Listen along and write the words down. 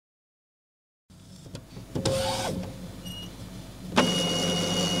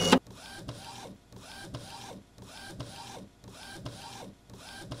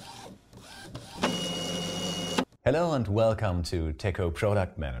Hello and welcome to Tecco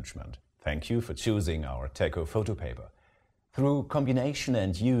Product Management. Thank you for choosing our Tecco Photo paper. Through combination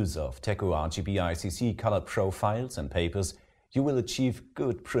and use of Tecco RGB ICC color profiles and papers, you will achieve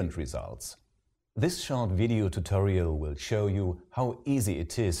good print results. This short video tutorial will show you how easy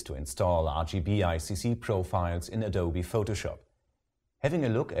it is to install RGB ICC profiles in Adobe Photoshop. Having a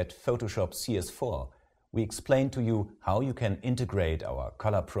look at Photoshop CS4, we explain to you how you can integrate our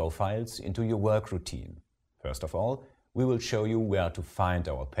color profiles into your work routine. First of all, we will show you where to find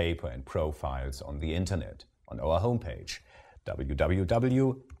our paper and profiles on the internet, on our homepage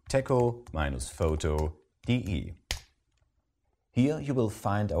www.tecco-photo.de. Here you will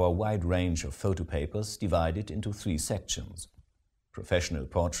find our wide range of photo papers divided into 3 sections: Professional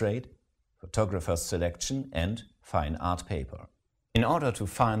Portrait, Photographer's Selection and Fine Art Paper. In order to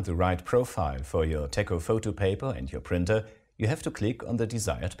find the right profile for your Tecco Photo paper and your printer, you have to click on the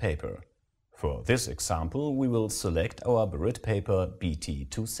desired paper. For this example, we will select our Barit paper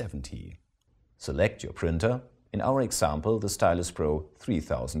BT270. Select your printer, in our example the Stylus Pro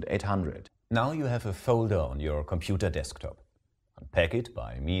 3800. Now you have a folder on your computer desktop. Unpack it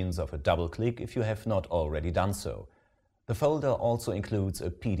by means of a double click if you have not already done so. The folder also includes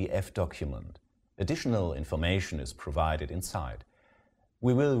a PDF document. Additional information is provided inside.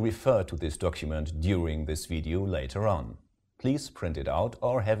 We will refer to this document during this video later on. Please print it out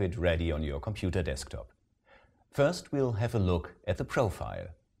or have it ready on your computer desktop. First, we'll have a look at the profile.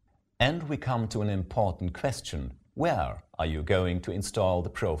 And we come to an important question. Where are you going to install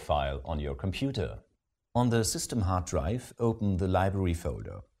the profile on your computer? On the system hard drive, open the Library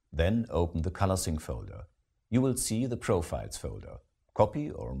folder. Then open the ColorSync folder. You will see the Profiles folder.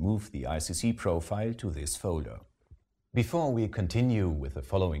 Copy or move the ICC profile to this folder. Before we continue with the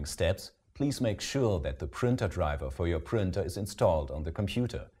following steps, please make sure that the printer driver for your printer is installed on the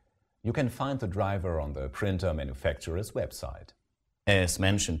computer. You can find the driver on the printer manufacturer's website. As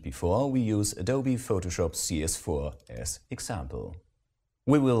mentioned before, we use Adobe Photoshop CS4 as example.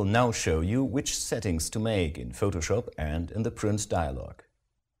 We will now show you which settings to make in Photoshop and in the print dialog.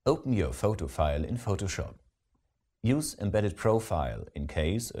 Open your photo file in Photoshop. Use Embedded Profile in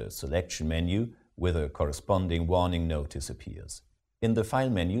case a selection menu with a corresponding warning notice appears. In the File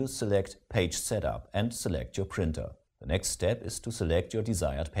menu, select Page Setup and select your printer. The next step is to select your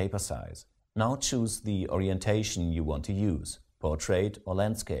desired paper size. Now choose the orientation you want to use, portrait or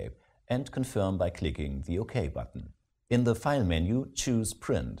landscape, and confirm by clicking the OK button. In the File menu, choose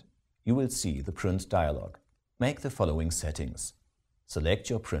Print. You will see the print dialog. Make the following settings. Select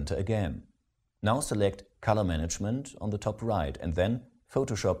your printer again. Now select Color Management on the top right and then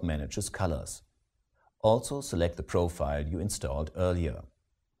Photoshop manages colors. Also select the profile you installed earlier.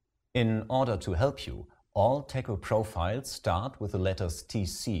 In order to help you, all Tecco profiles start with the letters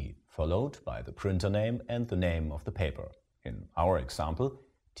TC, followed by the printer name and the name of the paper. In our example,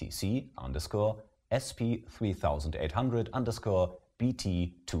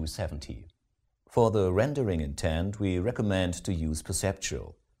 TC_SP3800_BT270. For the rendering intent, we recommend to use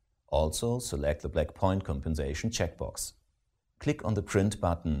Perceptual. Also select the black point compensation checkbox. Click on the Print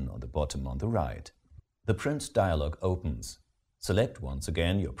button on the bottom on the right. The print dialog opens. Select once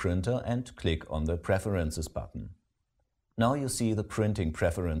again your printer and click on the Preferences button. Now you see the Printing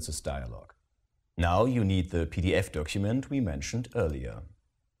Preferences dialog. Now you need the PDF document we mentioned earlier.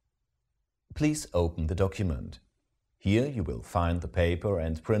 Please open the document. Here you will find the paper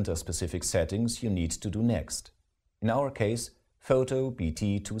and printer-specific settings you need to do next. In our case, Photo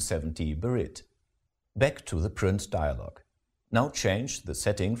BT270 Barit. Back to the print dialog. Now change the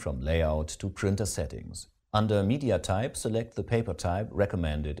setting from Layout to Printer Settings. Under Media Type, select the paper type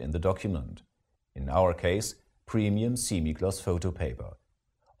recommended in the document. In our case, Premium Semi-Gloss Photo Paper.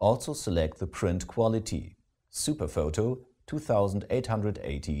 Also select the print quality, Super Photo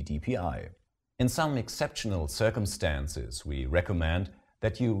 2880 dpi. In some exceptional circumstances, we recommend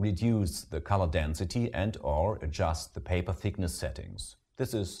that you reduce the color density and/or adjust the paper thickness settings.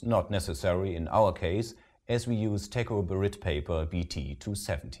 This is not necessary in our case, as we use Tecco Barit paper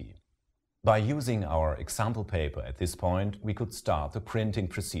BT270. By using our example paper at this point, we could start the printing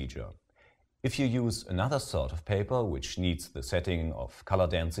procedure. If you use another sort of paper which needs the setting of color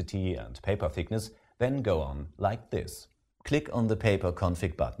density and paper thickness, then go on like this. Click on the Paper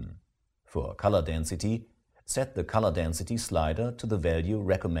Config button. For color density, set the color density slider to the value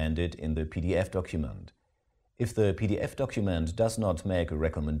recommended in the PDF document. If the PDF document does not make a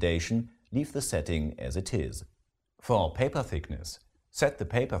recommendation, leave the setting as it is. For paper thickness, set the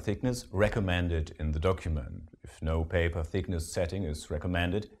paper thickness recommended in the document. If no paper thickness setting is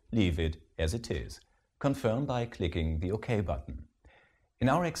recommended, leave it as it is. Confirm by clicking the OK button. In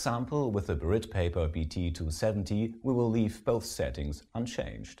our example with the Barit paper BT270, we will leave both settings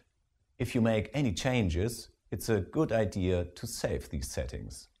unchanged. If you make any changes, it's a good idea to save these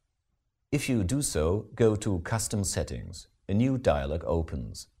settings. If you do so, go to Custom Settings. A new dialog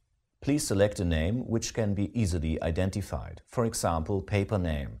opens. Please select a name which can be easily identified. For example, paper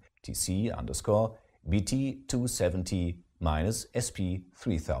name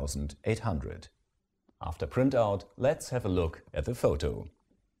TC_BT270-SP3800. After printout, let's have a look at the photo.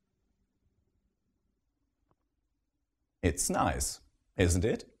 It's nice, isn't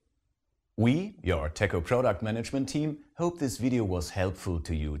it? We, your Tecco product management team, hope this video was helpful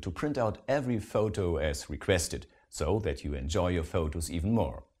to you to print out every photo as requested, so that you enjoy your photos even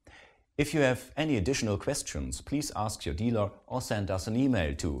more. If you have any additional questions, please ask your dealer or send us an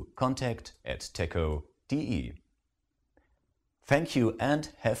email to contact@tecco.de. Thank you and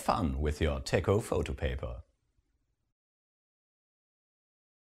have fun with your Tecco photo paper.